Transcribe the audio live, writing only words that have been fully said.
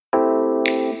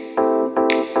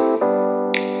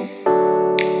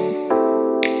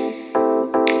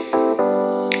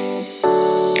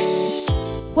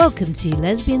Welcome to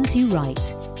Lesbians Who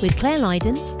Write with Claire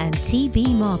Lydon and T.B.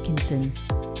 Markinson.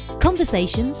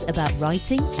 Conversations about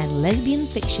writing and lesbian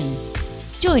fiction.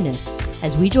 Join us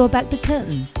as we draw back the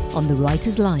curtain on the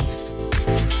writer's life.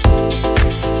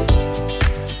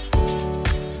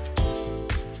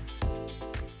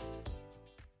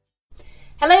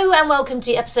 Hello and welcome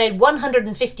to episode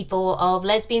 154 of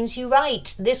Lesbians Who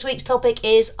Write. This week's topic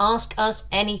is Ask Us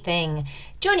Anything.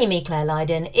 Joining me, Claire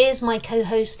Lydon, is my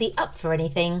co-host, the Up For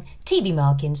Anything, T.B.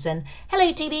 Markinson.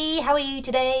 Hello, T.B. How are you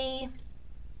today?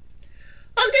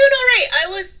 I'm doing all right. I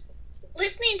was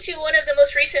listening to one of the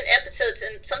most recent episodes,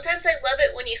 and sometimes I love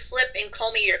it when you slip and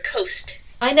call me your coast.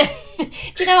 I know.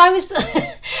 Do you know, I was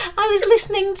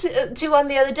listening to one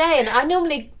the other day, and I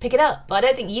normally pick it up, but I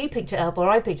don't think you picked it up or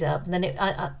I picked it up, and then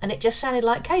it just sounded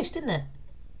like coast, didn't it?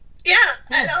 Yeah,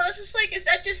 and I was just like,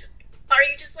 are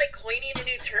you just like coining a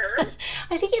new term?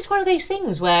 I think it's one of those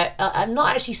things where I'm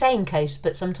not actually saying coast,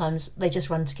 but sometimes they just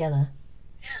run together.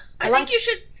 Yeah, I think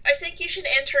you should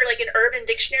enter like an Urban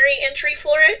Dictionary entry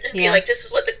for it and be like, this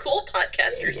is what the cool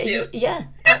podcasters do. Yeah,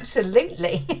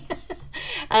 absolutely.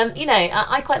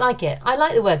 I quite like it. I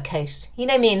like the word coast. You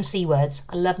know me and C words.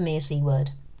 I love me a C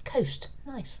word. Coast.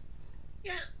 Nice.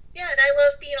 Yeah, and I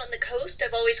love being on the coast.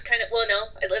 I've always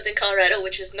I lived in Colorado,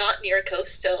 which is not near a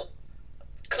coast, so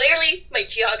clearly my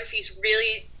geography's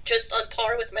really just on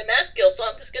par with my math skills, so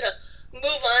I'm just going to move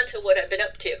on to what I've been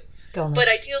up to. Go on then. But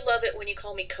I do love it when you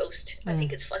call me coast. I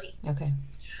think it's funny. Okay.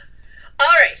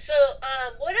 All right, so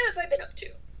what have I been up to?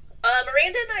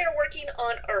 Miranda and I are working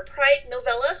on our Pride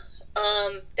novella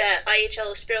that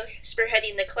IHL is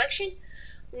spearheading the collection.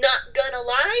 Not gonna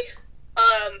lie,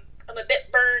 I'm a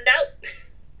bit burned out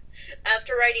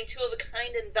after writing Two of a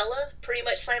Kind and Vella pretty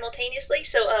much simultaneously.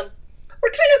 So we're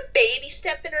kind of baby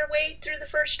stepping our way through the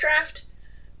first draft,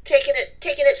 taking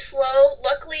it slow.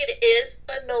 Luckily, it is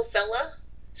a novella,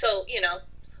 so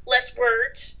less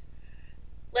words,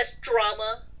 less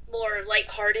drama, more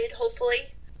lighthearted,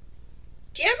 hopefully.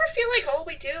 Do you ever feel like all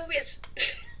we do is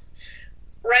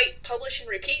write, publish, and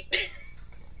repeat?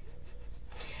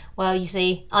 Well, you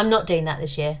see, I'm not doing that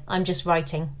this year. I'm just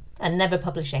writing and never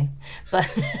publishing. But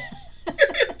you're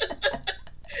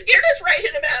just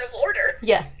writing them out of order.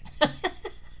 Yeah.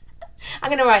 I'm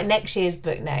going to write next year's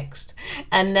book next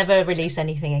and never release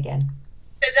anything again.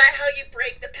 Is that how you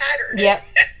break the pattern? Yep.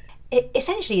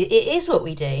 Essentially, it is what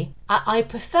we do. I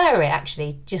prefer it,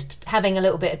 actually, just having a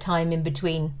little bit of time in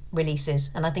between releases.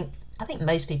 And I think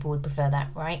most people would prefer that,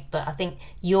 right? But I think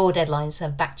your deadlines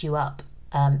have backed you up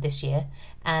this year.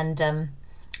 And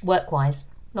work-wise,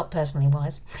 not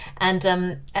personally-wise. And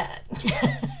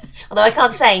although I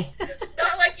can't say. It's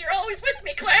not like you're always with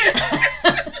me, Claire.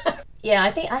 Yeah,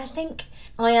 I think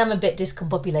I am a bit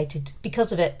discombobulated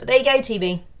because of it. But there you go,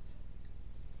 TB.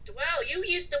 Wow, you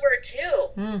used the word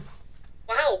too.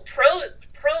 Wow, pro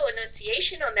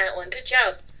enunciation on that one. Good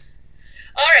job.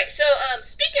 All right, so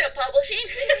speaking of publishing,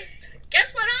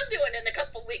 guess what I'm doing in a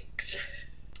couple weeks?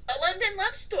 A London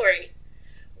Love Story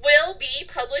will be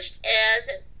published as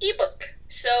an ebook.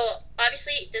 So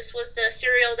obviously this was the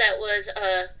serial that was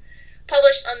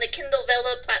published on the Kindle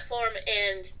Vella platform,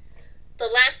 and the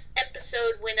last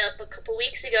episode went up a couple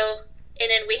weeks ago,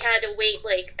 and then we had to wait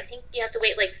I think you have to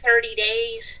wait 30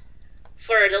 days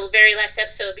for the very last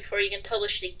episode before you can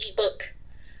publish the ebook.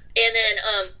 And then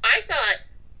I thought,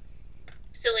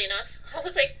 silly enough, I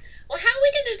was like, well, how are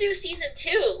we going to do season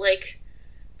 2?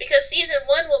 Because season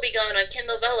 1 will be gone on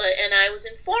Kindle Vella, and I was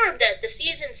informed that the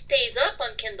season stays up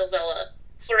on Kindle Vella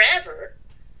forever,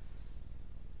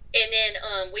 and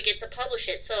then we get to publish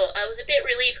it. So I was a bit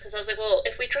relieved, because I was like, well,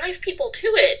 if we drive people to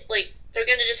it, they're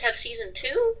going to just have season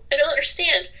 2? I don't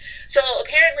understand. So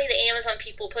apparently the Amazon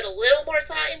people put a little more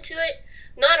thought into it.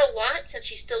 Not a lot, since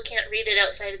you still can't read it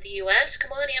outside of the U.S.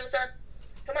 Come on, Amazon.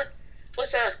 Come on.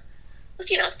 Let's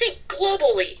think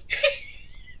globally.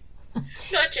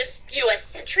 Not just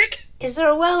U.S.-centric. Is there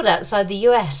a world outside the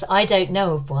U.S.? I don't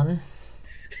know of one.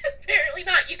 Apparently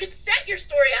not. You could set your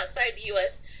story outside the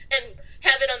U.S. and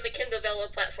have it on the Kindle Vella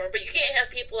platform, but you can't have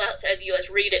people outside the U.S.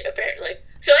 read it, apparently.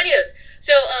 So anyways,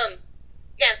 so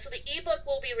the ebook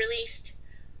will be released,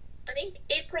 I think,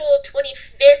 April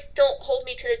 25th. Don't hold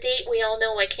me to the date. We all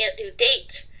know I can't do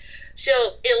dates. So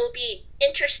it will be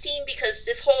interesting, because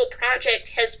this whole project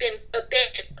has been a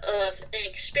bit of an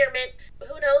experiment.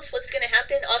 Who knows what's going to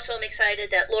happen? Also, I'm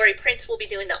excited that Laurie Prince will be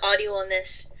doing the audio on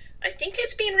this. I think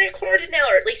it's being recorded now,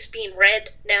 or at least being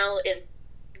read now, in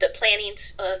the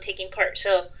planning's taking part.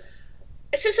 So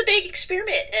this is a big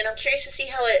experiment, and I'm curious to see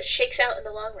how it shakes out in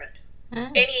the long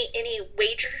run. Any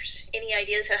wagers? Any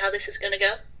ideas of how this is going to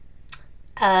go?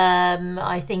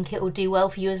 I think it will do well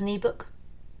for you as an ebook.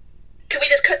 can we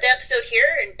just cut the episode here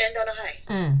and end on a high?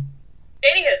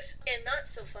 Anywho, in not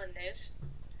so fun news,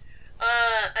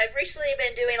 I've recently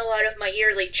been doing a lot of my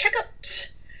yearly checkups.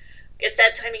 It's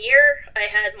that time of year. I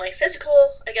had my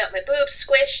physical. I got my boobs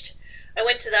squished. I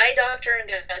went to the eye doctor and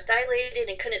got dilated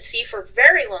and couldn't see for a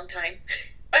very long time.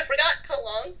 I forgot how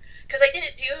long, because I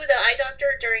didn't do the eye doctor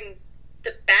during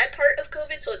the bad part of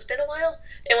COVID, so it's been a while.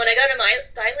 And when I got them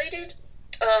dilated,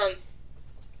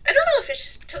 I don't know if it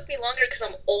just took me longer because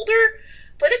I'm older,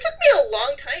 but it took me a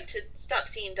long time to stop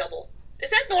seeing double. Is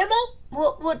that normal?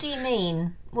 What do you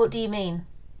mean? What do you mean?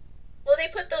 Well, they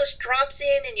put those drops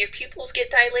in and your pupils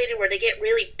get dilated where they get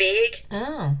really big.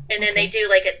 Oh. And then they do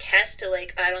like a test to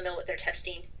like, I don't know what they're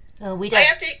testing. Oh, we don't. I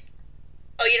have to.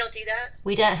 Oh, you don't do that?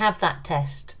 We don't have that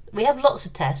test. We have lots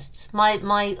of tests.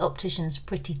 My optician's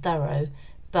pretty thorough,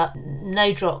 but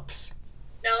no drops.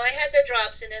 No, I had the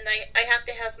drops, and then I have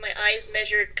to have my eyes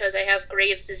measured because I have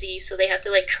Graves' disease, so they have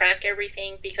to like track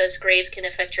everything because Graves can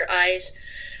affect your eyes.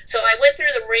 So I went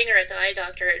through the ringer at the eye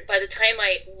doctor. By the time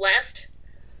I left,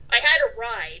 I had a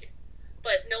ride,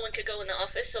 but no one could go in the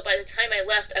office. So by the time I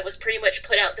left, I was pretty much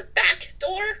put out the back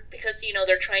door because, you know,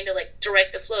 they're trying to like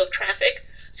direct the flow of traffic.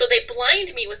 So they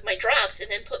blind me with my drops and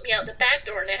then put me out the back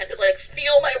door, and I had to like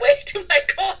feel my way to my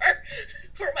car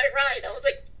for my ride. I was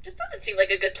like, this doesn't seem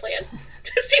like a good plan.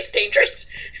 This seems dangerous.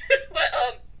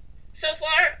 But so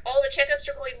far, all the checkups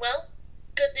are going well.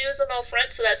 Good news on all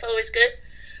fronts, so that's always good.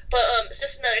 But it's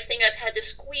just another thing I've had to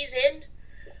squeeze in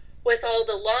with all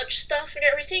the launch stuff and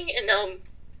everything, and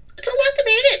it's a lot to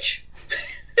manage.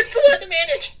 It's a lot to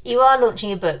manage. You are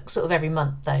launching a book sort of every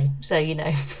month, though, so you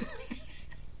know.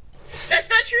 That's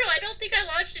not true. I don't think I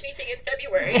launched anything in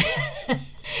February.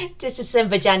 Just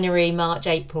December, January, March,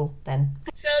 April, then.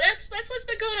 So that's what's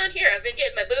been going on here. I've been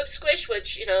getting my boobs squished,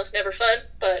 which, you know, is never fun,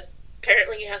 but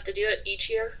apparently you have to do it each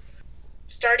year.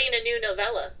 Starting a new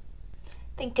novella.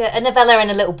 I think a novella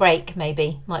and a little break,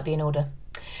 maybe, might be in order.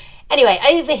 Anyway,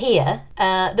 over here,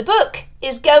 the book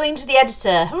is going to the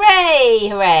editor. Hooray,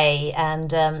 hooray.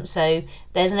 And so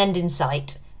there's an end in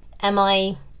sight. Am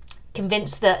I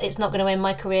convinced that it's not going to end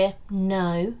my career?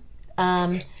 No.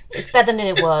 It's better than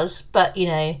it was, but, you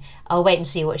know, I'll wait and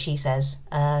see what she says.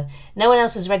 No one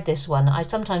else has read this one. I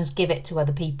sometimes give it to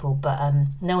other people, but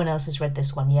no one else has read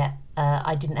this one yet.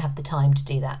 I didn't have the time to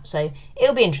do that. So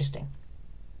it'll be interesting.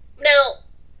 Now,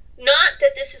 not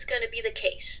that this is going to be the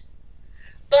case,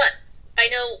 but I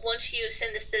know once you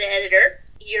send this to the editor,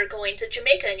 you're going to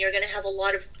Jamaica and you're going to have a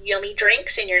lot of yummy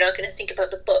drinks and you're not going to think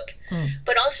about the book.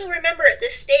 But also remember, at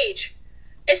this stage,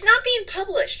 it's not being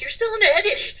published. You're still in the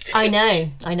editing stage. I know.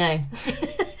 So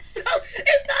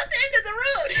it's not the end of the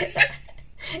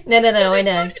road. No, So I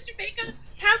know. Go to Jamaica,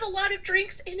 have a lot of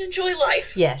drinks, and enjoy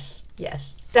life. Yes,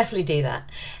 definitely do that.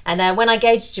 And when I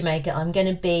go to Jamaica, I'm going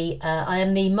to be, I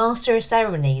am the master of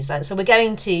ceremonies. So we're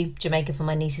going to Jamaica for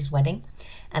my niece's wedding,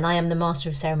 and I am the master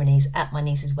of ceremonies at my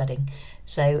niece's wedding.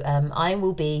 So I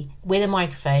will be with a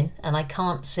microphone, and I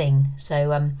can't sing.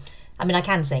 So, I mean, I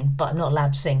can sing, but I'm not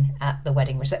allowed to sing at the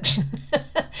wedding reception.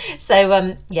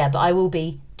 So, yeah, but I will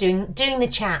be doing the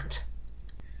chat.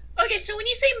 Okay, so when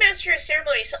you say master of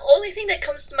ceremonies, the only thing that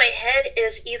comes to my head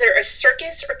is either a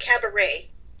circus or cabaret.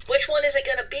 Which one is it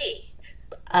going to be?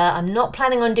 I'm not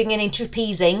planning on doing any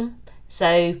trapezing,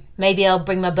 so maybe I'll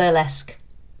bring my burlesque.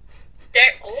 Yeah.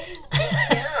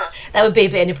 That would be a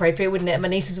bit inappropriate, wouldn't it, at my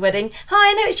niece's wedding?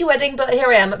 Hi, I know it's your wedding, but here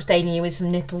I am upstaging you with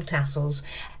some nipple tassels.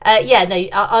 Yeah, no,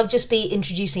 I'll just be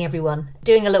introducing everyone,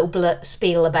 doing a little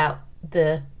spiel about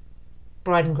the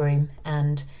bride and groom,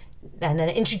 and then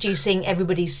introducing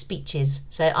everybody's speeches.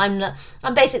 So I'm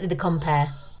basically the compere.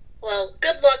 Well,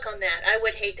 good luck on that. I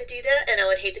would hate to do that, and I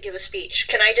would hate to give a speech.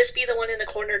 Can I just be the one in the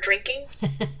corner drinking?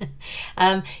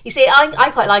 You see,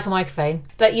 I quite like a microphone,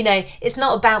 but, you know, it's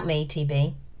not about me,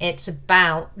 TB. It's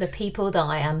about the people that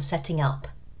I am setting up.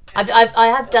 I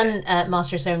have done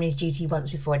Master of Ceremonies duty once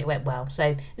before, and it went well.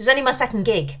 So this is only my second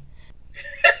gig.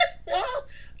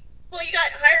 Well, you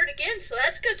got hired again, so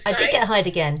that's a good sign. I did get hired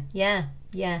again, yeah.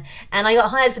 And I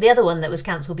got hired for the other one that was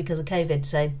cancelled because of COVID,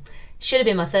 so should have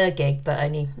been my third gig, but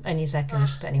only a second.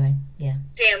 But anyway, yeah.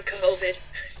 Damn COVID.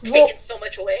 It's taken so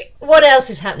much away. What else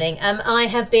is happening? I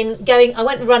have been going, I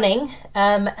went running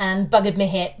and buggered my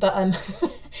hip, but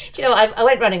do you know what? I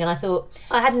went running and I thought,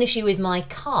 I had an issue with my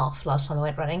calf last time I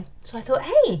went running. So I thought,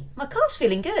 hey, my calf's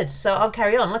feeling good, so I'll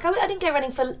carry on. Like, I didn't go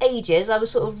running for ages. I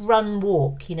was sort of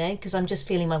run-walk, you know, because I'm just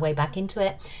feeling my way back into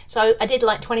it. So I did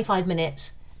like 25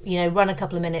 minutes, you know, run a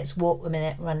couple of minutes, walk a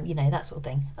minute, run, you know, that sort of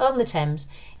thing, on the Thames.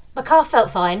 My calf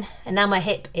felt fine, and now my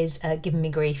hip is giving me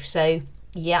grief. So,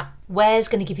 yeah, where's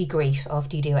going to give you grief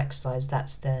after you do exercise?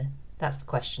 That's the That's the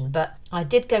question. But I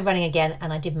did go running again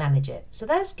and I did manage it. So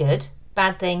that's good.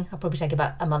 Bad thing, I'll probably take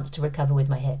about a month to recover with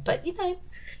my hip. But,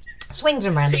 swings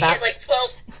and roundabouts. So you get like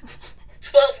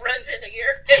 12 runs in a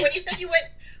year. And when you said you went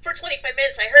for 25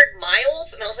 minutes, I heard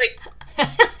miles, and I was like, I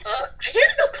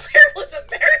didn't know Claire was a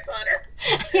marathoner.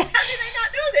 Yeah. How did I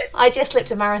not know this? I just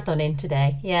slipped a marathon in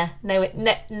today. Yeah, no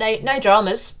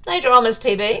dramas. No dramas,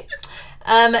 TB.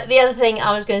 The other thing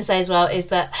I was going to say as well is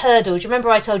that hurdle. Do you remember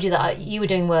I told you that you were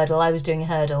doing Wordle, I was doing a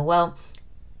hurdle? Well,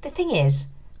 the thing is,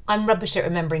 I'm rubbish at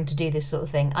remembering to do this sort of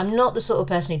thing. I'm not the sort of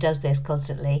person who does this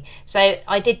constantly. So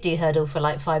I did do hurdle for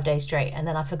like 5 days straight and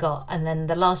then I forgot. And then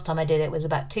the last time I did it was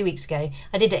about 2 weeks ago.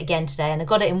 I did it again today and I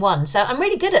got it in one. So I'm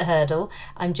really good at hurdle.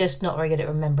 I'm just not very good at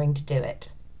remembering to do it.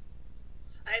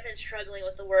 I've been struggling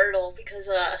with the Wordle because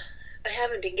I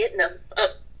haven't been getting them. I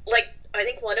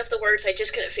think one of the words I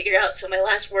just couldn't figure out. So my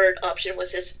last word option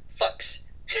was this fucks.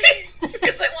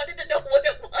 Because I wanted to know what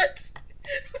it was.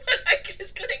 But I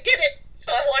just couldn't get it.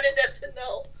 So I wanted them to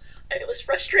know. I was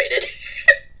frustrated.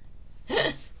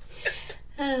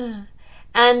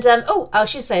 And, I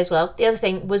should say as well, the other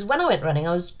thing was when I went running,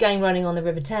 I was going running on the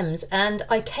River Thames and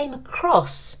I came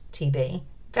across, TB,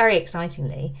 very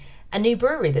excitingly, a new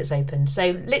brewery that's opened.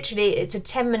 So literally it's a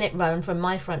 10-minute run from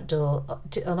my front door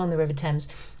along the River Thames.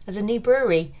 There's a new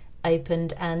brewery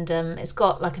opened and it's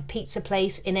got like a pizza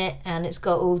place in it and it's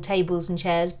got all tables and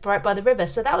chairs right by the river.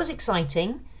 So that was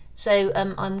exciting. So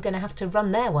I'm going to have to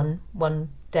run there one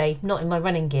day, not in my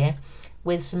running gear,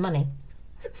 with some money.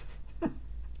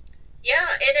 Yeah,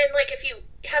 and then like if you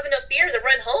have enough beer to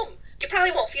run home, you probably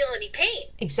won't feel any pain.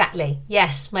 Exactly.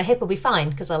 Yes, my hip will be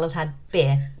fine because I'll have had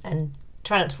beer and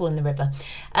try not to fall in the river.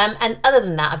 And other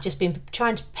than that, I've just been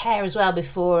trying to prepare as well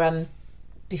before I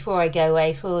go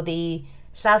away for the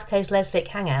South Coast Lesfic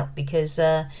Hangout because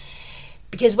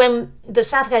when the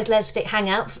South Coast Lesfic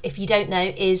Hangout, if you don't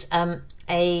know, is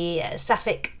a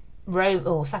Sapphic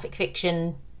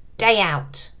fiction day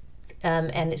out,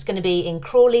 and it's going to be in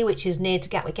Crawley, which is near to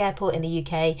Gatwick Airport in the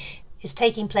UK. It's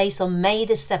taking place on May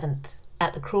the 7th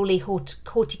at the Crawley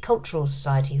Horticultural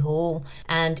Society Hall,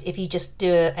 and if you just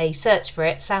do a search for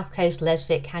it, South Coast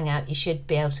Lesfic Hangout, you should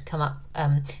be able to come up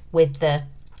with the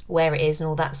where it is and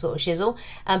all that sort of shizzle.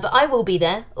 But I will be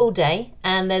there all day,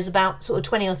 and there's about sort of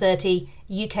 20 or 30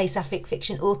 UK Sapphic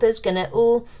fiction authors going to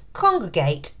all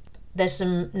congregate. There's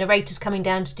some narrators coming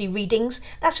down to do readings.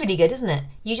 That's really good, isn't it?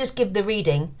 You just give the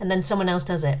reading and then someone else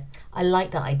does it. I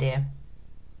like that idea.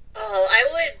 Oh,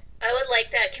 I would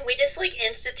like that. Can we just like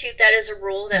institute that as a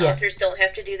rule that authors don't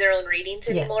have to do their own readings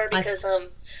anymore? Because I'm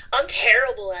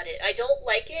terrible at it. I don't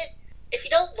like it. If you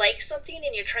don't like something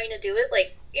and you're trying to do it,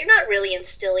 like you're not really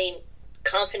instilling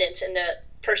confidence in the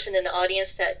person in the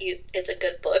audience that it's a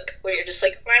good book. Where you're just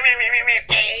like,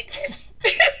 this.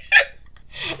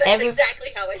 That's exactly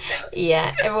how I sound.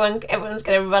 Yeah, everyone's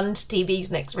going to run to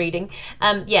TB's next reading.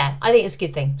 Yeah, I think it's a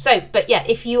good thing. So, but yeah,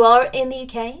 if you are in the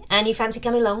UK and you fancy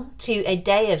coming along to a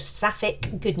day of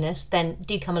Sapphic goodness, then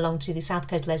do come along to the South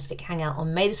Coast Lesfic Hangout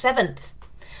on May the 7th.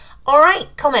 All right,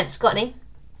 comments, got any?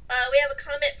 We have a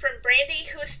comment from Brandy,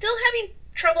 who is still having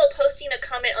trouble posting a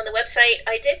comment on the website.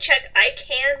 I did check I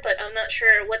can, but I'm not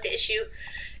sure what the issue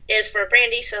is for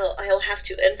Brandy, so I will have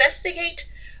to investigate.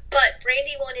 But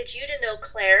Brandy wanted you to know,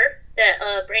 Claire,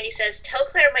 that Brandy says, tell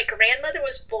Claire my grandmother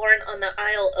was born on the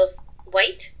Isle of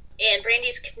Wight, and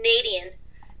Brandy's Canadian.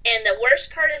 And the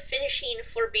worst part of finishing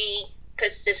for me,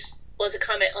 because this was a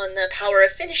comment on the Power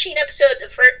of Finishing episode, the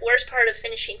worst part of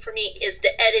finishing for me is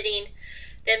the editing.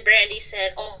 Then Brandy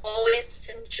said, always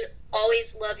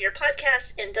love your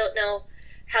podcast and don't know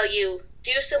how you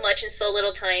do so much in so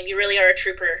little time. You really are a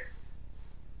trooper.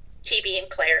 TB and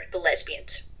Claire, the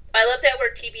lesbians. I love that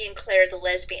word, TB and Claire, the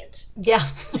lesbians. Yeah.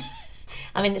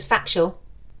 I mean, it's factual.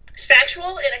 It's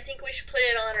factual, and I think we should put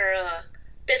it on our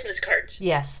business cards.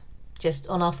 Yes, just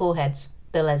on our foreheads,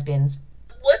 the lesbians.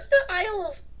 What's the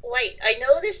Isle of Wight? I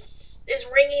know this is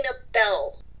ringing a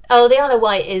bell. Oh, the Isle of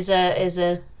Wight is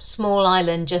a small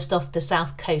island just off the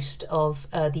south coast of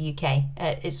the UK.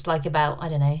 It's like about, I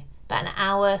don't know, about an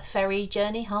hour ferry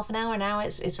journey, half an hour, an hour.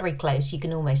 It's very close. You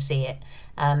can almost see it.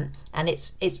 And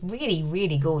it's really,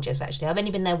 really gorgeous, actually. I've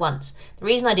only been there once. The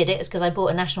reason I did it is because I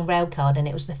bought a National Rail card, and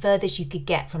it was the furthest you could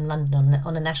get from London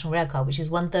on a National Rail card, which is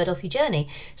 1/3 off your journey.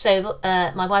 So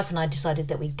my wife and I decided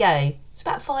that we'd go. It's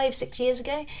about 5-6 years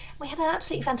ago. We had an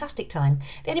absolutely fantastic time.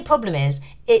 The only problem is,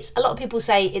 it's a lot of people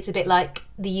say it's a bit like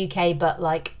the UK, but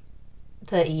like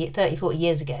 30-40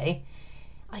 years ago.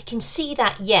 I can see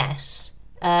that, yes.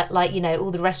 Like, you know,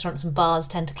 all the restaurants and bars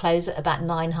tend to close at about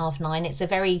 9, half 9. It's a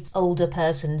very older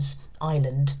person's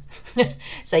island.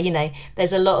 So, you know,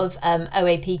 there's a lot of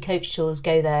OAP coach tours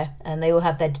go there, and they all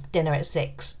have their dinner at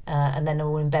 6, and then they're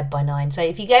all in bed by 9. So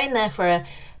if you go in there for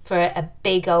a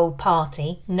big old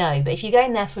party, no. But if you're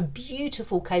going there for a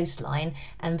beautiful coastline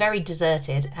and very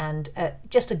deserted and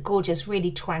just a gorgeous,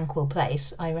 really tranquil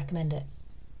place, I recommend it.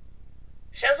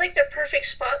 Sounds like the perfect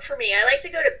spot for me. I like to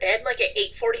go to bed like at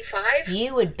 8:45.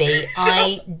 You would be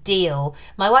ideal.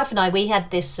 My wife and I, we had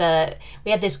this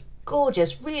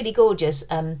gorgeous, really gorgeous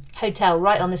hotel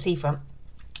right on the seafront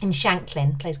in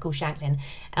Shanklin, a place called Shanklin,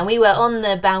 and we were on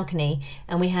the balcony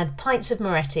and we had pints of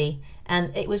Moretti,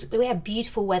 and we had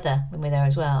beautiful weather when we were there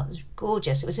as well. It was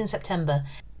gorgeous. It was in September.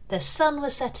 The sun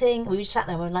was setting. We just sat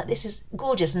there and we were like, this is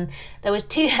gorgeous. And there was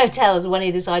 2 hotels, one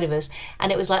either side of us,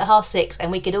 and it was like 6:30, and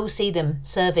we could all see them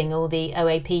serving all the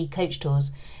OAP coach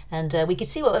tours, and we could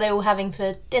see what they were all having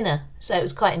for dinner. So it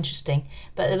was quite interesting.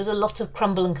 But there was a lot of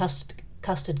crumble and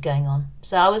custard going on.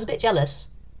 So I was a bit jealous.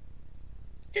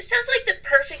 This sounds like the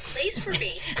perfect place for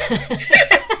me.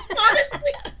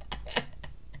 Honestly.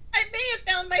 I may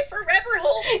have found my forever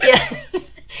home. Yeah.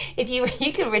 If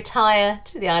you could retire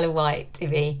to the Isle of Wight,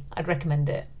 TV, I'd recommend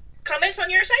it. Comments on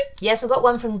your side? Yes, I've got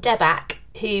one from Deback,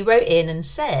 who wrote in and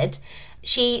said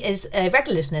she is a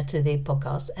regular listener to the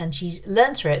podcast, and she's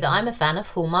learned through it that I'm a fan of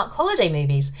Hallmark holiday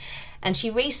movies. And she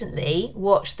recently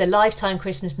watched the Lifetime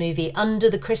Christmas movie Under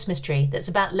the Christmas Tree that's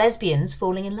about lesbians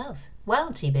falling in love.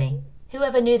 Well, TB,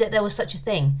 whoever knew that there was such a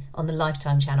thing on the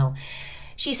Lifetime channel?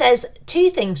 She says, 2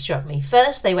 things struck me.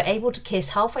 First, they were able to kiss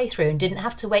halfway through and didn't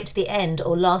have to wait to the end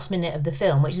or last minute of the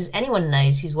film, which, as anyone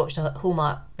knows who's watched a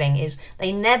Hallmark thing, is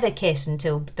they never kiss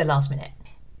until the last minute.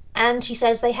 And she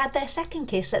says they had their second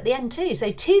kiss at the end too.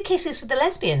 So 2 kisses for the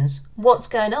lesbians. What's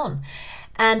going on?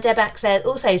 And Deback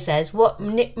also says, what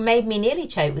made me nearly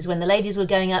choke was when the ladies were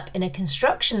going up in a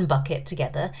construction bucket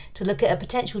together to look at a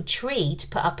potential tree to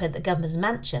put up at the governor's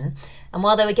mansion. And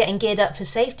while they were getting geared up for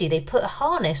safety, they put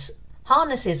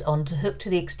harnesses on to hook to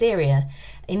the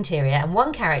interior, and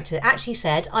one character actually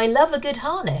said, I love a good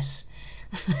harness.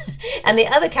 And the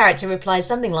other character replied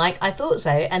something like, I thought so,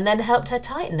 and then helped her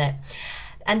tighten it,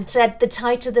 and said, the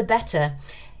tighter the better.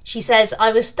 She says,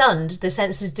 I was stunned, the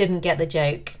censors didn't get the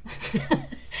joke.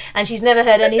 And she's never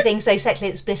heard anything so sexually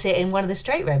explicit in one of the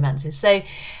straight romances. So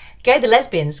go the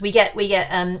lesbians. We get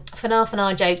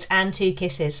fanar jokes and 2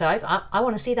 kisses, so I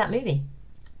want to see that movie.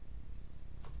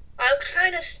 I'm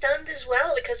kind of stunned as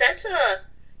well, because that's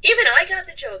even I got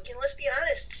the joke, and let's be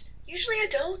honest, usually I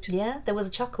don't. Yeah, there was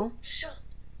a chuckle. So,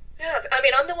 yeah, I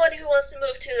mean, I'm the one who wants to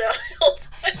move to the Isle.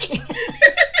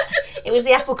 It was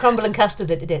the apple crumble and custard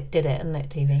that did it, isn't it,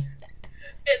 TV?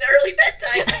 In early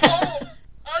bedtime. Oh,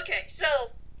 okay, so,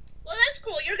 well, that's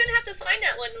cool. You're going to have to find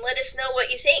that one and let us know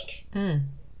what you think.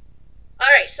 All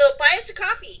right, so buy us a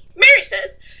coffee. Mary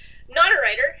says, not a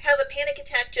writer, have a panic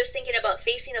attack just thinking about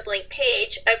facing a blank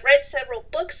page. I've read several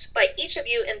books by each of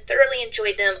you and thoroughly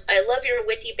enjoyed them. I love your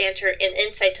witty banter and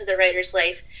insight to the writer's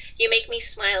life. You make me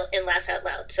smile and laugh out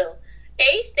loud. So,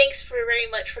 thanks very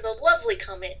much for the lovely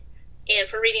comment and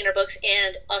for reading our books,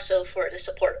 and also for the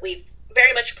support. We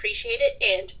very much appreciate it.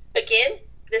 And again,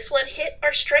 this one hit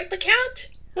our Stripe account.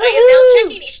 Woo-hoo! I am now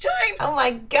checking each time. Oh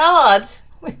my God.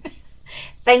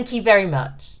 Thank you very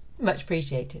much. Much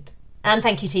appreciated. And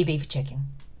thank you, TB, for checking.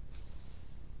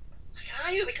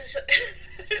 I do, because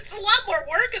it's a lot more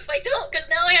work if I don't, because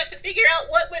now I have to figure out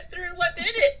what went through and what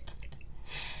didn't.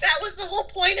 That was the whole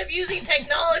point of using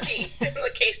technology, in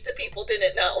the case that people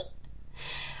didn't know.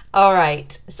 All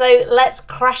right, so let's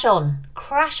crash on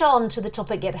to the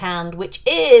topic at hand, which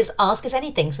is Ask Us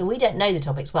Anything. So we don't know the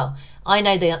topics. Well, I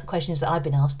know the questions that I've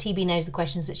been asked. TB knows the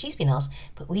questions that she's been asked,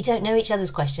 but we don't know each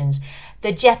other's questions.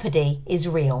 The jeopardy is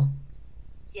real.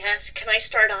 Yes, can I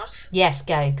start off? Yes,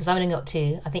 go, because I've only got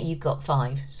 2. I think you've got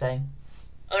 5, so.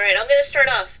 All right, I'm going to start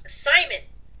off. Simon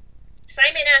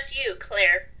asks you,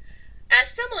 Claire, as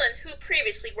someone who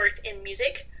previously worked in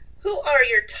music, who are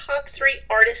your top 3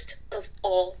 artists of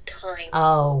all time?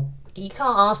 Oh, you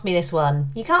can't ask me this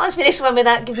one. You can't ask me this one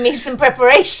without giving me some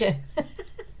preparation. No,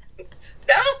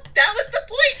 that was the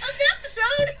point of the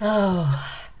episode.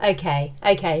 Oh,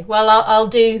 okay. Well, I'll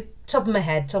do top of my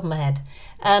head.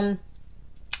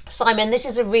 Simon, this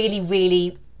is a really,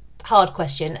 really hard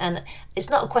question, and it's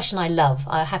not a question I love,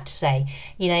 I have to say.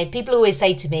 You know, people always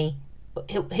say to me,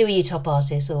 who are your top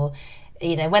artists? Or,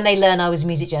 you know, when they learn I was a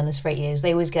music journalist for 8 years,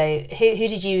 they always go, who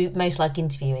did you most like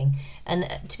interviewing? And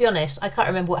to be honest, I can't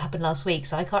remember what happened last week,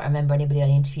 so I can't remember anybody I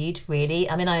interviewed, really.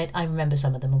 I mean, I remember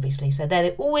some of them, obviously, so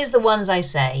they're always the ones I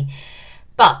say.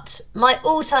 But my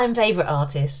all-time favourite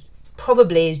artist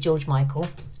probably is George Michael.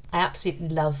 I absolutely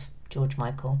love George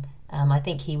Michael. I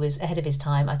think he was ahead of his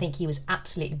time. I think he was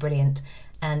absolutely brilliant.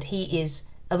 And he is,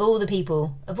 of all the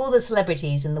people, of all the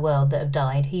celebrities in the world that have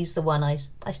died, he's the one I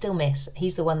still miss.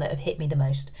 He's the one that have hit me the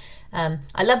most.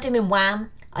 I loved him in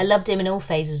Wham. I loved him in all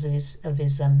phases of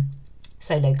his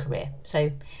solo career.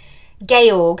 So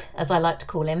Georg, as I like to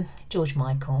call him, George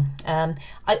Michael.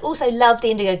 I also love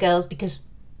the Indigo Girls because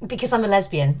I'm a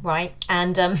lesbian, right?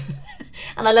 And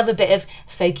and I love a bit of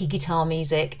folky guitar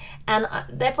music. And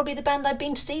they're probably the band I've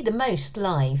been to see the most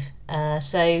live.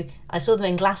 So I saw them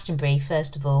in Glastonbury,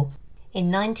 first of all,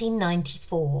 in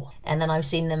 1994. And then I've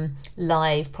seen them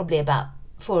live probably about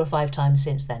 4 or 5 times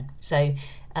since then. So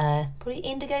probably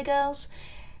Indigo Girls.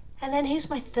 And then who's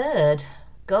my third?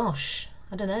 Gosh,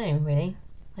 I don't know, really.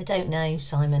 I don't know,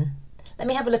 Simon. Let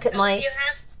me have a look at my... You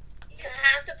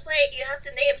have to play. You have to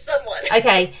name someone.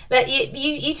 Okay,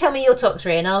 you tell me your top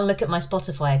 3 and I'll look at my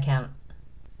Spotify account.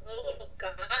 Oh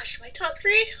gosh, my top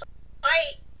 3? I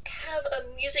have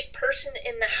a music person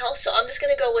in the house, so I'm just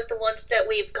going to go with the ones that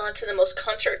we've gone to the most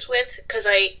concerts with, because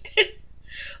I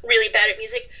really bad at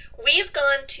music. We've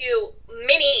gone to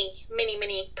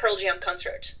many Pearl Jam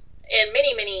concerts in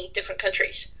many different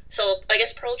countries. So I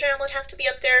guess Pearl Jam would have to be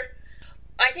up there.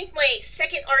 I think my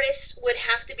second artist would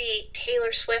have to be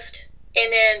Taylor Swift.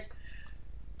 And then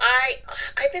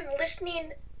I've been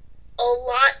listening a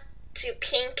lot to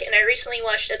Pink, and I recently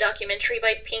watched a documentary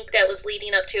by Pink that was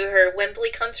leading up to her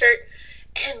Wembley concert.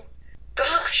 And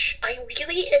gosh, I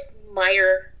really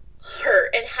admire her.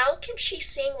 And how can she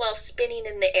sing while spinning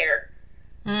in the air?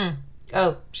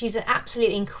 Oh, she's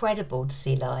absolutely incredible to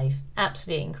see live.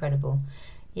 Absolutely incredible.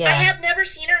 Yeah. I have never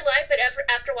seen her live, but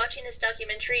after watching this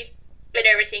documentary and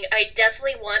everything, I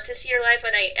definitely want to see her live.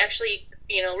 And I actually,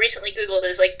 recently Googled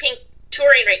is like Pink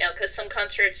touring right now, because some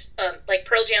concerts, like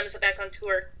Pearl Jam is back on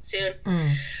tour soon.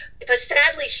 But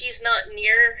sadly,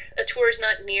 a tour is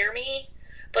not near me.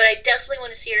 But I definitely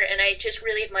want to see her, and I just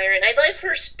really admire her, and I love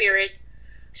her spirit.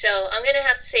 So I'm gonna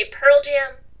have to say Pearl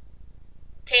Jam,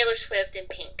 Taylor Swift, and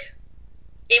Pink.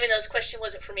 Even though this question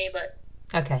wasn't for me, but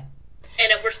okay.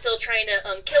 And we're still trying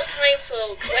to kill time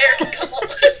so Claire can come up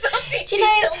with something. Do you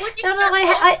know? No,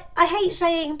 I hate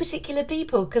saying particular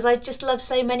people because I just love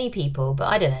so many people. But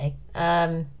I don't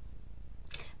know.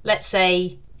 Let's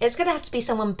say it's going to have to be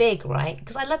someone big, right?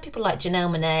 Because I love people like Janelle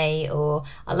Monáe, or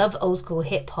I love old school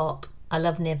hip hop. I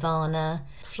love Nirvana,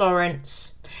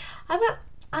 Florence.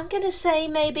 I'm going to say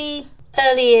maybe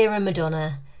early era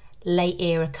Madonna, late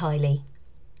era Kylie,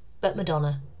 but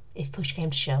Madonna, if push came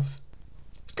to shove.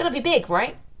 It's got to be big,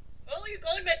 right? Oh, you're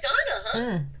going Madonna,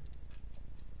 huh?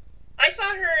 I saw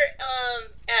her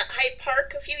at Hyde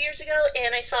Park a few years ago,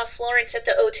 and I saw Florence at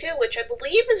the O2, which I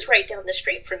believe is right down the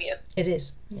street from you. It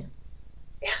is, yeah.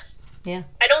 Yes. Yeah.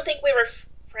 I don't think we were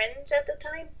friends at the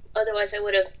time, otherwise I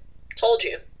would have told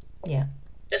you. Yeah.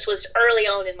 This was early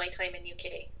on in my time in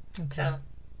UK. Okay. So,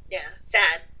 yeah,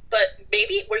 sad. But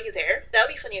maybe, were you there? That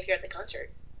would be funny if you're at the concert.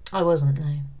 I wasn't,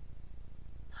 no.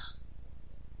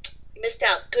 Missed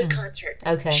out. Good concert.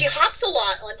 Okay. She hops a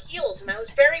lot on heels, and I was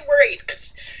very worried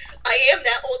because I am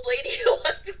that old lady who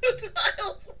wants to move to the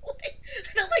Isle of Wight.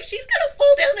 And I'm like, she's going to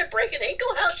fall down and break an ankle.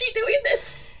 How's she doing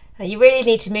this? You really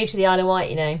need to move to the Isle of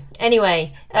Wight,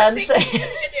 Anyway,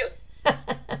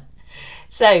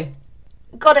 so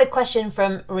got a question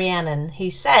from Rhiannon,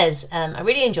 who says, I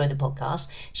really enjoyed the podcast.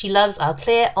 She loves our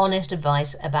clear, honest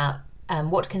advice about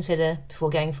what to consider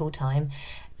before going full-time.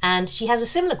 And she has a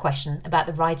similar question about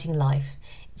the writing life.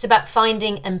 It's about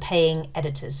finding and paying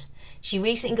editors. She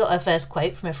recently got her first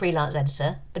quote from a freelance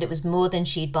editor, but it was more than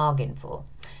she'd bargained for.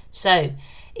 So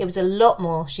it was a lot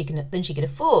more than she could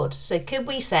afford. So could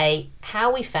we say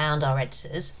how we found our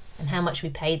editors and how much we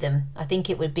paid them? I think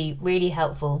it would be really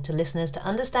helpful to listeners to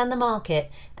understand the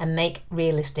market and make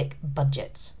realistic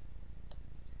budgets.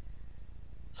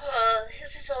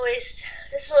 This is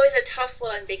always a tough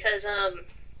one because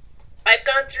I've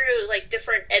gone through like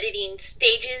different editing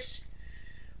stages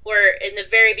where in the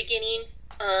very beginning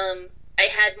I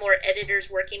had more editors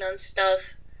working on stuff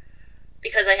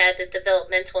because I had the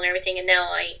developmental and everything, and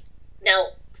now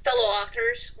fellow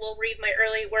authors will read my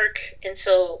early work, and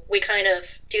so we kind of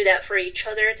do that for each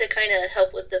other to kind of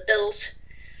help with the bills.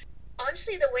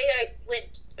 Honestly, the way I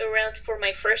went around for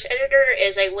my first editor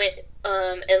is I went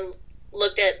and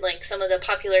looked at like some of the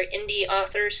popular indie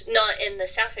authors, not in the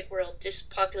sapphic world, just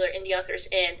popular indie authors,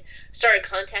 and started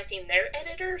contacting their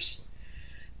editors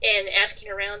and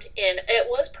asking around, and it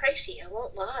was pricey, I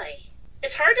won't lie.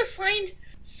 It's hard to find.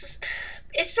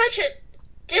 It's such a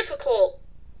difficult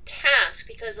task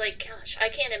because, like, gosh, I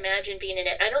can't imagine being in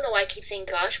it. I don't know why I keep saying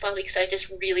gosh, probably because I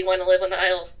just really want to live on the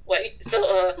Isle of Wight.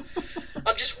 So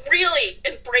I'm just really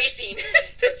embracing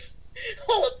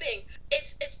whole thing.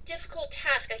 It's a difficult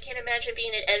task. I can't imagine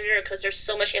being an editor because there's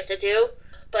so much you have to do.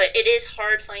 But it is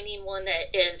hard finding one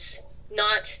that is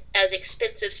not as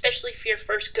expensive, especially for your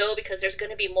first go, because there's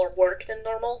going to be more work than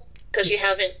normal because you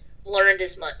haven't learned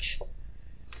as much.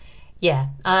 Yeah,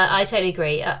 I totally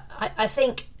agree. I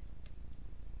think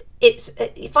it's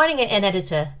finding an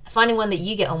editor, finding one that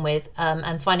you get on with,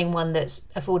 and finding one that's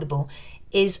affordable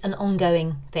is an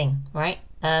ongoing thing, right?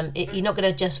 You're not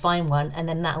going to just find one and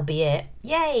then that'll be it.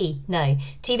 Yay! No.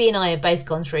 TB and I have both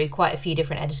gone through quite a few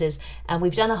different editors, and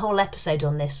we've done a whole episode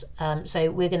on this.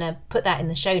 So we're going to put that in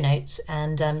the show notes,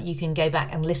 and you can go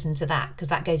back and listen to that because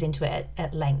that goes into it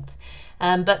at length.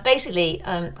 But basically,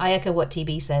 I echo what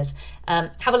TB says.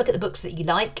 Have a look at the books that you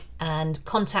like and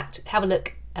have a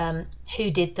look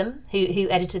who did them, who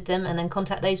edited them, and then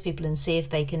contact those people and see if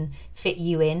they can fit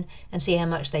you in and see how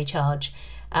much they charge.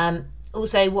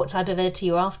 Also, what type of editor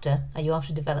you're after. Are you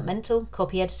after developmental,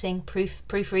 copy editing,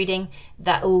 proofreading?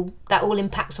 That all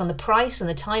impacts on the price and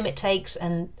the time it takes,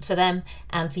 and for them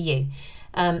and for you.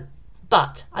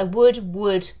 But I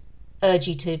would urge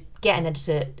you to get an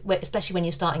editor, especially when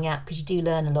you're starting out, because you do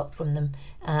learn a lot from them,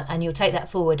 and you'll take that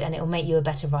forward and it will make you a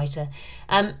better writer.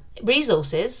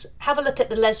 Resources, have a look at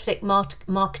the Lesfic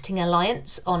Marketing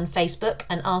Alliance on Facebook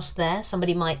and ask there.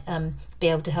 Somebody might be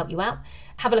able to help you out.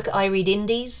 Have a look at I Read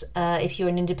Indies. If you're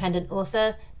an independent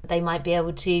author, they might be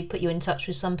able to put you in touch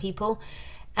with some people.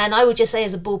 And I would just say,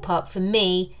 as a ballpark, for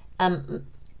me, it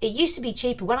used to be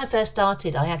cheaper. When I first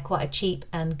started, I had quite a cheap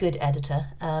and good editor.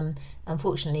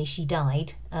 Unfortunately, she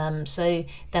died. So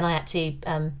then I had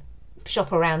to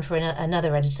shop around for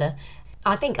another editor.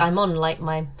 I think I'm on like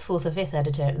my 4th or 5th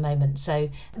editor at the moment. So,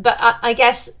 but I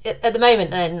guess at the moment,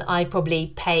 then I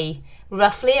probably pay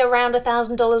roughly around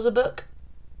 $1,000 a book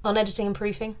on editing and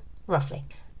proofing, roughly.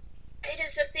 It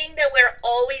is a thing that we're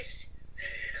always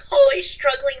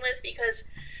struggling with because,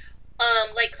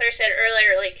 like Claire said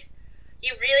earlier, like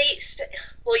you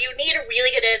need a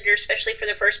really good editor, especially for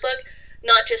the first book.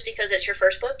 Not just because it's your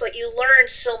first book, but you learn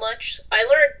so much. I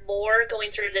learned more going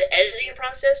through the editing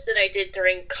process than I did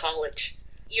during college.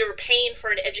 You're paying for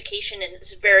an education and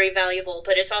it's very valuable,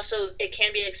 but it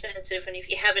can be expensive, and if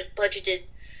you haven't budgeted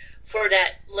for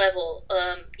that level,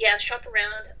 shop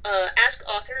around. Ask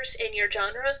authors in your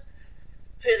genre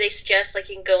who they suggest. Like,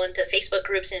 you can go into Facebook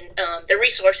groups, and the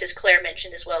resources Claire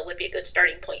mentioned as well would be a good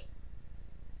starting point.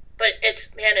 But it's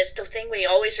the thing we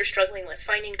always are struggling with,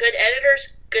 finding good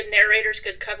editors, good narrators,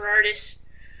 good cover artists.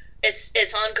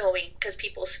 It's ongoing because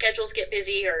people's schedules get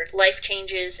busy or life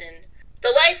changes, and the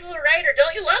life of a writer,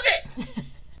 don't you love it?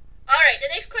 All right,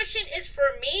 the next question is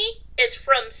for me. It's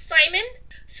from Simon.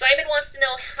 Simon wants to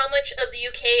know how much of the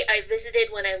UK I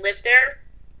visited when I lived there.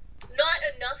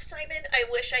 Not enough, Simon. I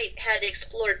wish I had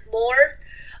explored more.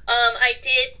 I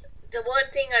did. The one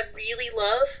thing I really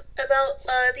love about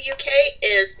the UK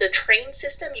is the train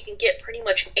system. You can get pretty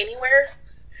much anywhere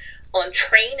on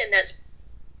train, and that's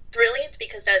brilliant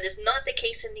because that is not the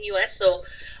case in the US. So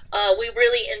we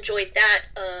really enjoyed that.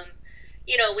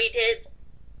 We did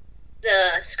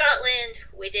the Scotland,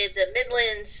 we did the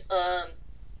Midlands,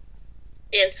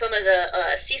 and some of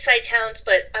the seaside towns,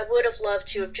 but I would have loved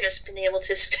to have just been able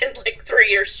to spend like 3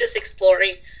 years just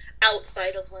exploring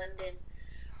outside of London.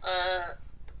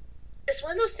 It's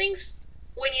one of those things,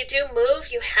 when you do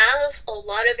move, you have a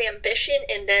lot of ambition,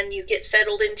 and then you get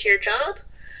settled into your job,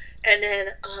 and then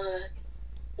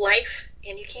life,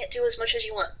 and you can't do as much as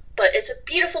you want. But it's a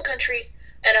beautiful country,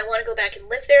 and I want to go back and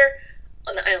live there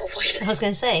on the Isle of Wight. I was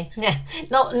going to say, yeah,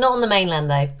 not on the mainland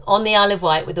though, on the Isle of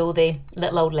Wight with all the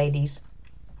little old ladies.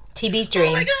 TB's dream.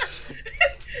 Oh my god!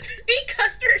 Eat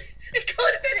custard and go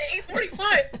to bed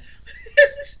at 8:45.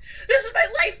 This is my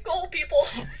life goal, people.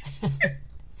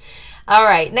 All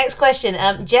right, next question.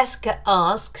 Jessica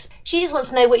asks, she just wants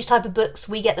to know which type of books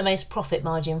we get the most profit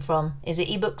margin from. Is it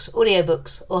ebooks,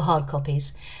 audiobooks, or hard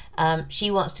copies?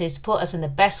 She wants to support us in the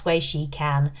best way she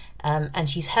can, and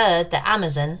she's heard that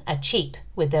Amazon are cheap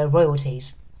with their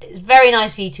royalties. It's very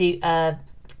nice for you to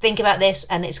think about this,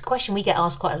 and it's a question we get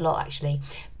asked quite a lot, actually.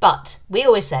 But we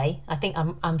always say, I think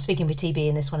I'm speaking for TB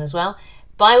in this one as well,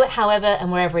 buy it however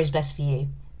and wherever is best for you.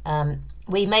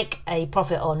 We make a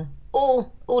profit on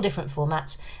all different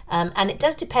formats, and it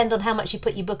does depend on how much you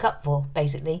put your book up for,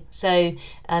 basically. So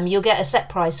you'll get a set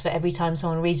price for every time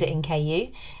someone reads it in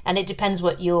KU, and it depends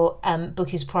what your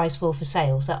book is priced for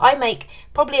sale. So I make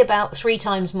probably about 3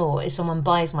 times more if someone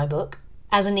buys my book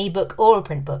as an ebook or a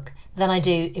print book than I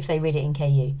do if they read it in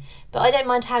KU. But I don't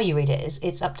mind how you read it.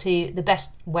 It's up to the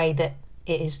best way that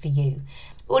it is for you.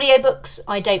 Audiobooks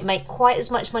I don't make quite as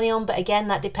much money on, but again,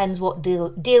 that depends what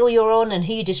deal you're on and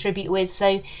who you distribute with.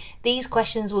 So these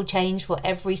questions will change for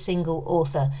every single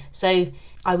author. So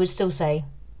I would still say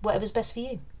whatever's best for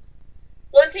you.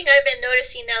 One thing I've been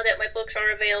noticing now that my books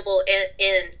are available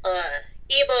in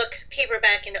ebook,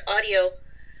 paperback, and audio,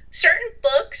 certain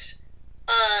books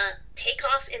take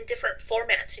off in different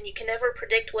formats, and you can never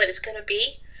predict what it's going to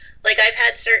be. Like, I've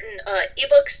had certain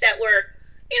ebooks that were,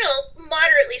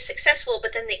 moderately successful,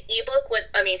 but then the ebook went,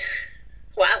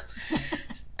 wow.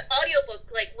 Audiobook,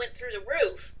 went through the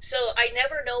roof. So I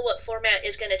never know what format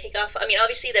is going to take off.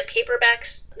 Obviously the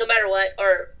paperbacks, no matter what,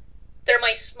 they're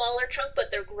my smaller chunk, but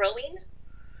they're growing.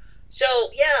 So,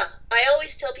 yeah, I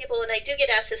always tell people, and I do get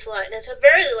asked this a lot, and it's a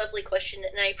very lovely question,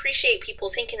 and I appreciate people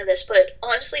thinking of this, but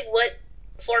honestly, what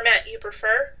format you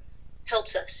prefer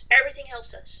helps us. Everything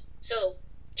helps us. So,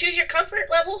 choose your comfort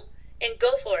level and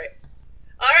go for it.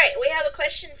 All right, we have a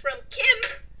question from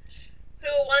Kim,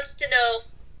 who wants to know,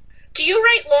 do you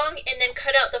write long and then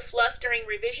cut out the fluff during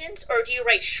revisions, or do you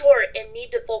write short and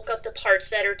need to bulk up the parts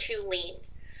that are too lean?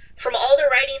 From all the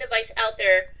writing advice out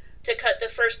there, to cut the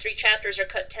first 3 chapters or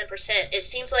cut 10%. It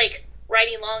seems like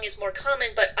writing long is more common,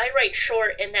 but I write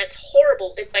short, and that's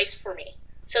horrible advice for me.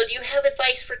 So do you have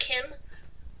advice for Kim?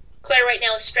 Claire right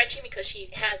now is stretching because she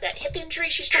has that hip injury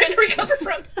she's trying to recover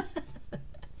from.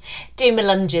 Do my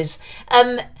lunges.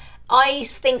 I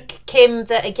think, Kim,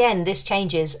 that again, this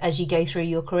changes as you go through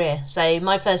your career. So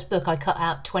my first book, I cut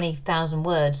out 20,000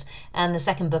 words. And the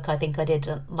second book, I think I did,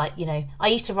 I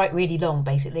used to write really long,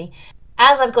 basically.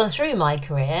 As I've gone through my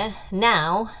career,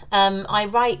 now I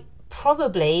write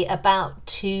probably about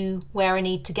to where I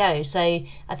need to go. So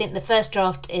I think the first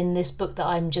draft in this book that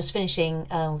I'm just finishing,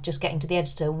 just getting to the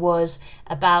editor, was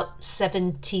about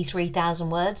 73,000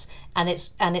 words, and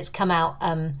it's come out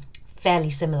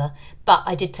fairly similar. But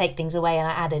I did take things away and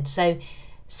I added. So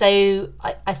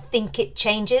I think it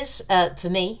changes for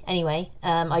me anyway.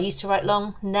 I used to write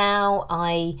long. Now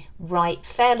I write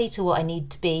fairly to what I need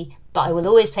to be. But I will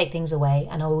always take things away,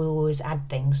 and I will always add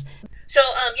things. So,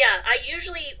 I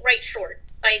usually write short.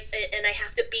 I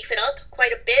have to beef it up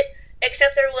quite a bit,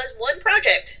 except there was one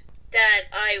project that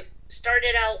I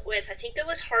started out with, I think it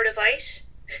was Heart of Ice,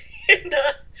 and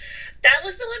that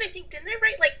was the one, I think, didn't I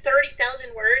write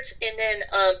 30,000 words, and then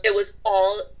it was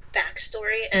all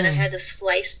backstory, and I had to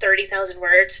slice 30,000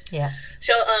 words. Yeah.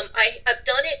 So, I've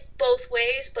done it both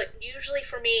ways, but usually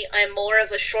for me, I'm more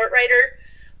of a short writer.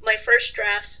 My first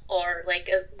drafts are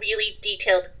a really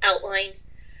detailed outline.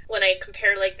 When I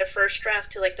compare the first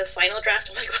draft to the final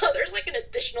draft, I'm like, wow, there's an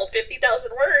additional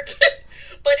 50,000 words.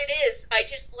 But it is. I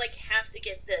just have to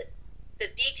get the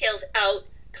details out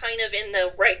kind of in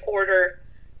the right order,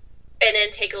 and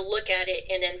then take a look at it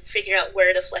and then figure out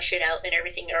where to flesh it out and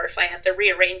everything, or if I have to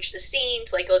rearrange the scenes,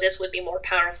 this would be more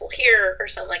powerful here or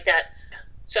something like that.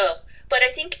 So, but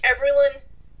I think everyone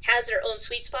has their own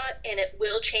sweet spot, and it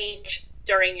will change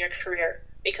during your career,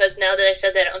 because now that I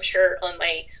said that, I'm sure on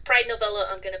my Pride novella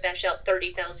I'm going to bash out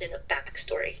 30,000 of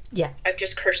backstory. Yeah. I've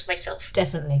just cursed myself.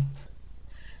 Definitely.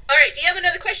 All right, do you have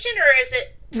another question, or is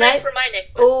it time for my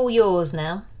next one? All yours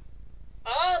now.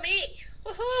 All me.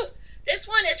 Woohoo. This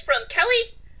one is from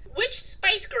Kelly. Which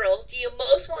Spice Girl do you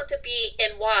most want to be,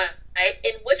 and why?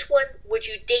 And which one would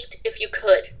you date if you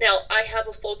could? Now, I have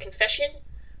a full confession.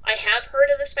 I have heard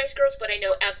of the Spice Girls, but I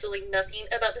know absolutely nothing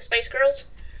about the Spice Girls.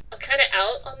 I'm kind of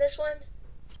out on this one.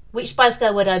 Which Spice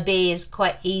Girl would I be is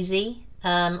quite easy.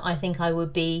 I think I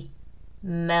would be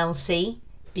Mel C,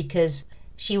 because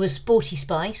she was Sporty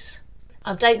Spice.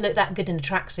 I don't look that good in a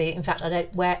tracksuit. In fact, I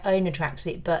don't own a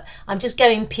tracksuit, but I'm just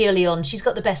going purely on, she's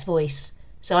got the best voice,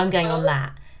 so I'm going on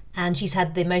that. And she's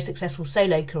had the most successful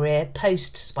solo career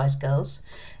post Spice Girls,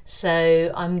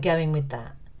 so I'm going with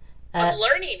that. I'm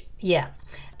learning. Yeah.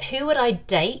 Who would I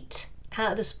date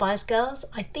out of the Spice Girls?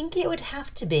 I think it would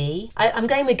have to be, I'm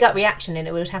going with gut reaction, and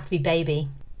it would have to be Baby,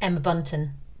 Emma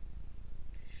Bunton.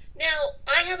 Now,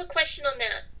 I have a question on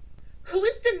that. Who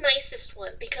is the nicest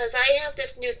one? Because I have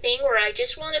this new thing where I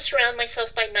just want to surround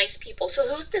myself by nice people. So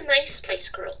who's the nice Spice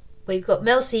Girl? We've got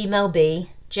Mel C, Mel B,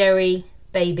 Jerry,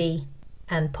 Baby,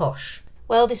 and Posh.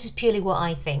 Well, this is purely what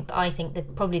I think. I think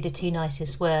that probably the two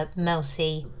nicest were Mel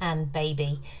C and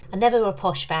Baby. I never were a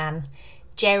Posh fan.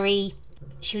 Jerry,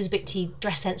 she was a bit too,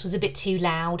 dress sense was a bit too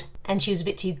loud, and she was a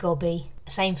bit too gobby.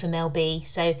 Same for Mel B.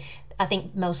 So I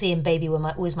think Mel C and Baby were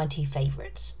always my two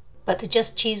favourites. But to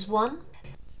just choose one,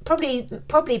 probably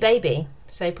Baby.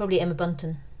 So probably Emma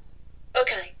Bunton.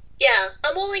 Okay. Yeah,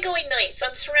 I'm only going nice.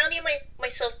 I'm surrounding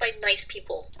myself by nice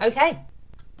people. Okay.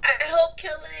 I hope,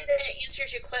 Kelly, that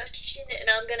answers your question, and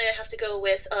I'm gonna have to go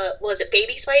with, was it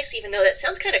Baby Spice? Even though that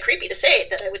sounds kind of creepy to say,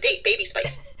 that I would date Baby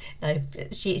Spice. No,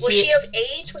 Was she of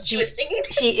age when she was singing?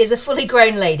 She is a fully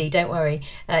grown lady. Don't worry.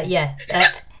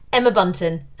 Emma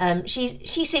Bunton.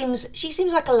 She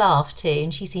seems like a laugh too,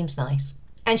 and she seems nice,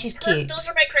 and she's cute. Those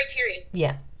are my criteria.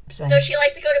 Yeah. So. Does she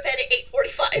like to go to bed at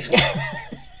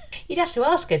 8:45? You'd have to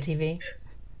ask her, TV.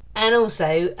 And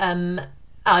also,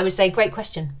 I would say, great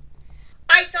question.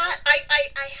 I thought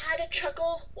I had a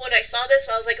chuckle when I saw this.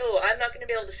 I was like, oh, I'm not going to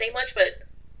be able to say much, but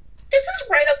this is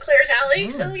right up Claire's alley.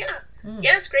 So yeah.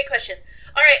 Yes, great question.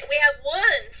 All right, we have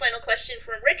one final question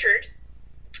from Richard,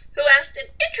 who asked an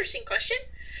interesting question.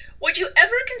 Would you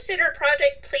ever consider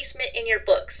product placement in your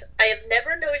books? I have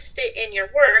never noticed it in your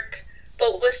work,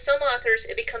 but with some authors,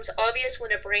 it becomes obvious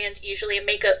when a brand, usually a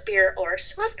makeup, beer, or a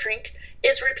soft drink,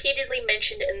 is repeatedly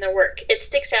mentioned in their work. It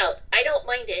sticks out. I don't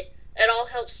mind it. It all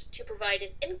helps to provide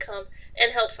an income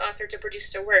and helps author to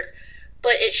produce their work.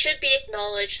 But it should be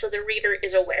acknowledged so the reader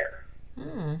is aware.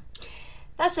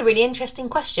 That's a really interesting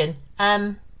question.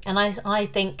 And I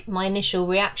think my initial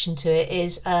reaction to it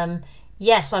is,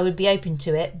 yes, I would be open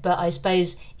to it, but I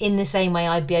suppose in the same way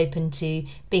I'd be open to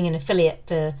being an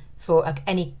affiliate for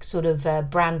any sort of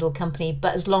brand or company,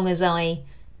 but as long as I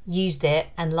used it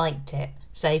and liked it.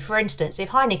 So, for instance, if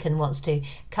Heineken wants to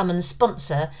come and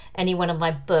sponsor any one of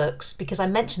my books, because I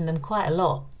mention them quite a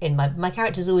lot in my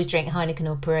characters always drink Heineken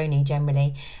or Peroni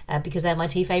generally, because they're my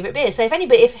two favourite beers. So if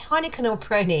Heineken or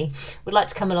Peroni would like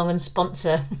to come along and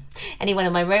sponsor any one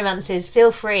of my romances,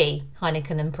 feel free,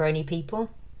 Heineken and Peroni people.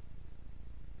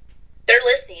 They're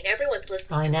listening. Everyone's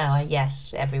listening. I know.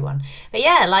 Yes, everyone. But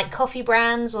yeah, like coffee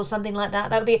brands or something like that.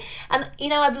 That would be. And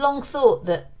I've long thought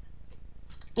that.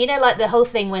 Like the whole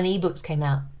thing when ebooks came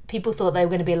out, people thought they were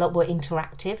going to be a lot more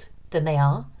interactive than they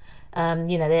are.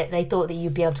 They thought that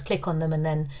you'd be able to click on them and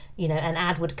then, an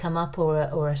ad would come up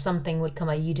or something would come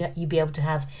up. You'd be able to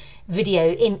have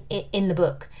video in the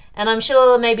book. And I'm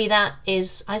sure maybe that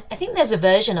is. I think there's a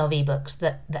version of ebooks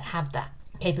that have that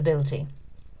capability.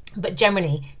 But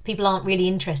generally, people aren't really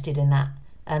interested in that.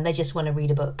 They just want to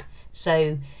read a book.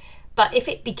 So, but if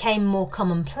it became more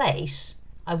commonplace,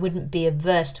 I wouldn't be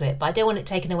averse to it. But I don't want it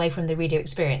taken away from the reader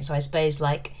experience. So I suppose,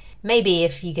 like, maybe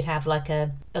if you could have like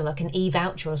an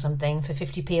e-voucher or something for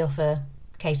 50p off a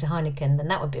case of Heineken, then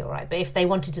that would be all right. But if they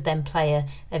wanted to then play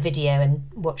a video and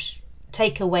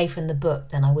take away from the book,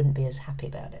 then I wouldn't be as happy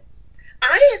about it.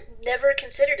 I had never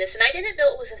considered this, and I didn't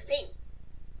know it was a thing.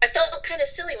 I felt kind of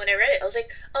silly when I read it. I was like,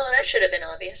 oh, that should have been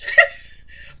obvious.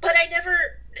 But it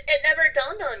never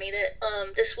dawned on me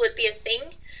that this would be a thing.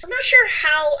 I'm not sure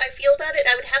how I feel about it.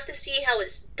 I would have to see how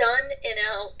it's done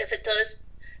and if it does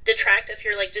detract if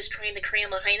you're like just trying to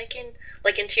cram a Heineken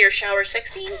like into your shower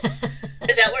sex scene.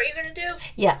 Is that what you're going to do?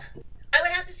 Yeah. I would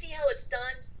have to see how it's done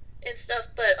and stuff.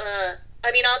 But,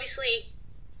 obviously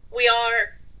we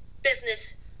are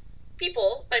business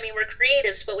people. We're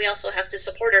creatives, but we also have to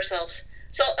support ourselves.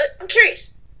 So I'm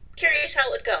curious how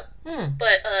it would go.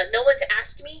 But no one's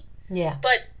asked me. Yeah.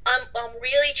 But I'm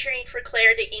really cheering for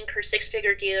Claire to ink her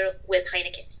 6-figure deal with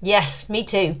Heineken. Yes, me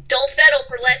too. Don't settle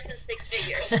for less than 6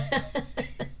 figures.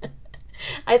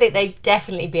 I think they'd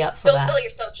definitely be up for Don't that. Don't sell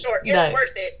yourself short. You're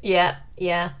worth it.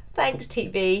 Yeah. Thanks,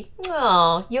 TB.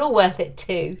 Oh, you're worth it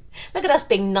too. Look at us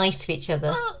being nice to each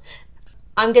other. Oh.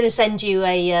 I'm going to send you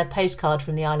a postcard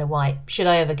from the Isle of Wight. Should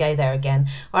I ever go there again?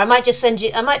 Or I might just send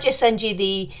you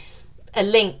a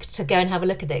link to go and have a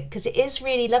look at it, because it is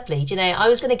really lovely. I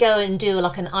was going to go and do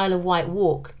like an Isle of Wight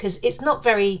walk, because it's not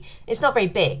very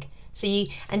big. So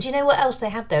and do you know what else they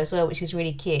have there as well, which is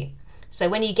really cute? So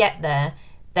when you get there,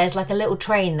 there's like a little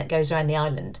train that goes around the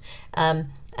island,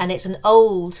 and it's an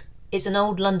old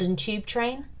London tube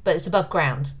train, but it's above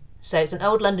ground. So it's an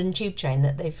old London tube train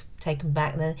that they've taken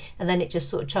back, and then it just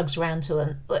sort of chugs around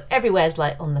everywhere's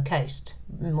like on the coast,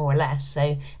 more or less.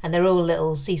 So, and they're all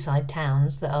little seaside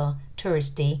towns that are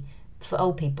touristy for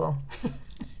old people.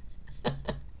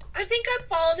 I think I've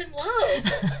fallen in love.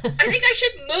 I think I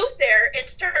should move there and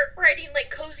start writing like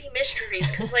cozy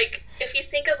mysteries, because like if you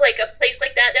think of like a place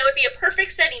like that would be a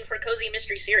perfect setting for a cozy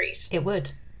mystery series. It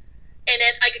would. And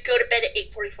then I could go to bed at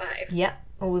 8:45. Yeah,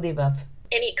 all of the above.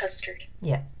 And eat custard.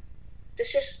 Yeah.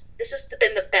 This has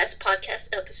been the best podcast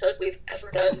episode we've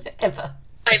ever done. Ever.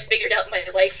 I've figured out my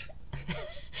life.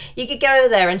 You could go over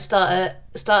there and start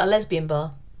a lesbian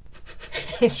bar.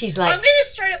 She's like, I'm going to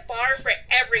start a bar for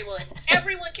everyone.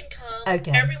 Everyone can come.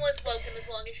 Okay. Everyone's welcome as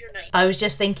long as you're nice. I was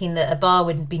just thinking that a bar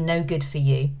would be no good for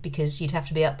you, because you'd have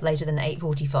to be up later than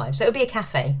 8:45. So it would be a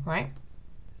cafe, right?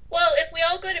 Well, if we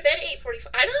all go to bed at 8:45,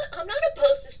 I'm not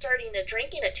opposed to starting the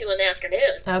drinking at 2 in the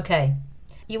afternoon. Okay.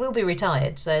 you will be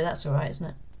retired, so that's all right, isn't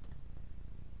it?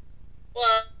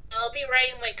 Well, I'll be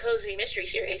writing my cozy mystery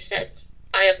series. That's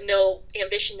I have no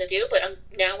ambition to do, but I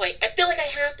feel like I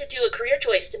have to do a career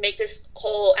choice to make this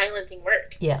whole island thing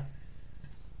work. Yeah.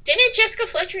 Didn't Jessica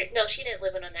Fletcher? No, she didn't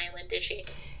live on an island, did she?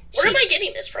 Where am I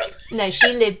getting this from? No,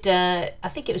 she lived, I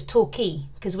think it was Torquay,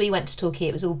 because we went to Torquay.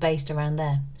 It was all based around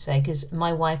there. So, because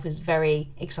my wife was very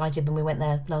excited when we went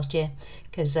there last year,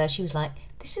 because she was like,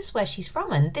 this is where she's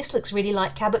from, and this looks really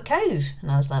like Cabot Cove.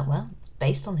 And I was like, well, it's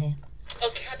based on here.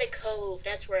 Oh, Cabot Cove.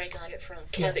 That's where I got it from.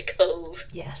 Cabot Cove.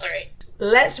 Yes. All right.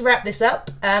 Let's wrap this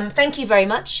up. Thank you very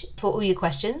much for all your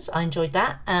questions. I enjoyed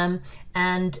that.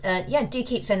 Yeah, do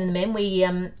keep sending them in.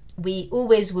 We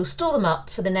always will store them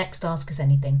up for the next Ask Us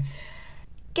Anything.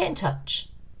 Get in touch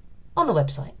on the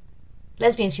website,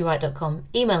 lesbianswhowrite.com,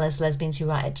 email us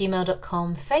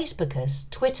lesbianswhowrite@gmail.com, Facebook us,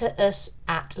 Twitter us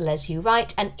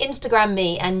 @leswhowrite, and Instagram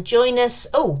me, and join us.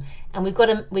 Oh, and we've got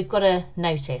a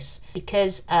notice,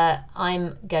 because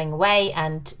I'm going away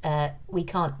and we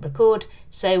can't record,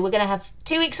 so we're going to have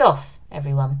 2 weeks off,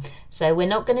 everyone. So we're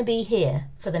not going to be here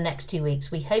for the next 2 weeks.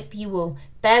 We hope you will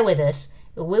bear with us.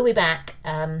 We'll be back,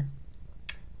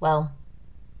 well,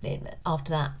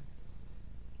 after that.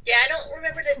 Yeah, I don't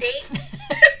remember the date.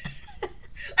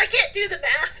 I can't do the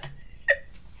math.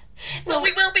 So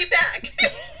we will be back.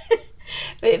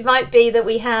 It might be that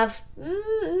we have,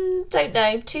 don't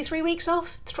know, 2-3 weeks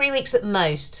off? 3 weeks at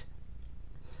most.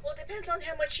 Well, it depends on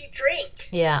how much you drink.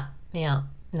 Yeah. No.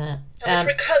 How much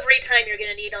recovery time you're going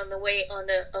to need on the way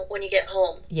when you get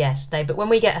home. Yes, no, but when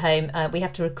we get home, we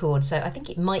have to record, so I think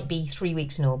it might be 3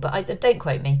 weeks in all, but don't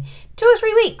quote me. 2 or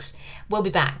 3 weeks. We'll be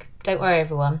back. Don't worry,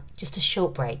 everyone. Just a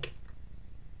short break.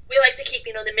 We like to keep,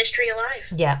 the mystery alive.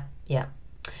 Yeah.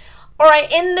 All right,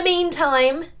 in the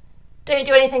meantime, don't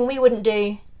do anything we wouldn't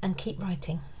do, and keep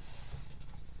writing.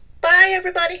 Bye,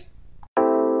 everybody.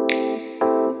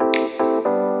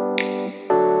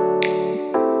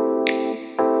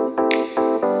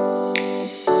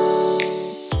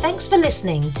 Thanks for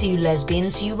listening to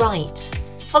Lesbians Who Write.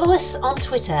 Follow us on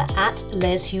Twitter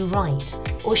 @LesWhoWrite,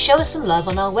 or show us some love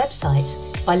on our website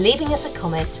by leaving us a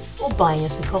comment or buying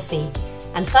us a coffee.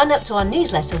 And sign up to our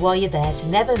newsletter while you're there to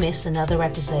never miss another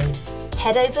episode.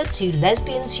 Head over to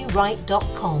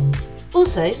lesbianswhowrite.com.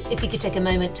 Also, if you could take a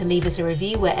moment to leave us a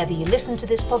review wherever you listen to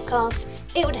this podcast,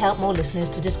 it would help more listeners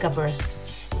to discover us.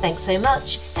 Thanks so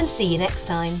much, and see you next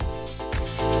time.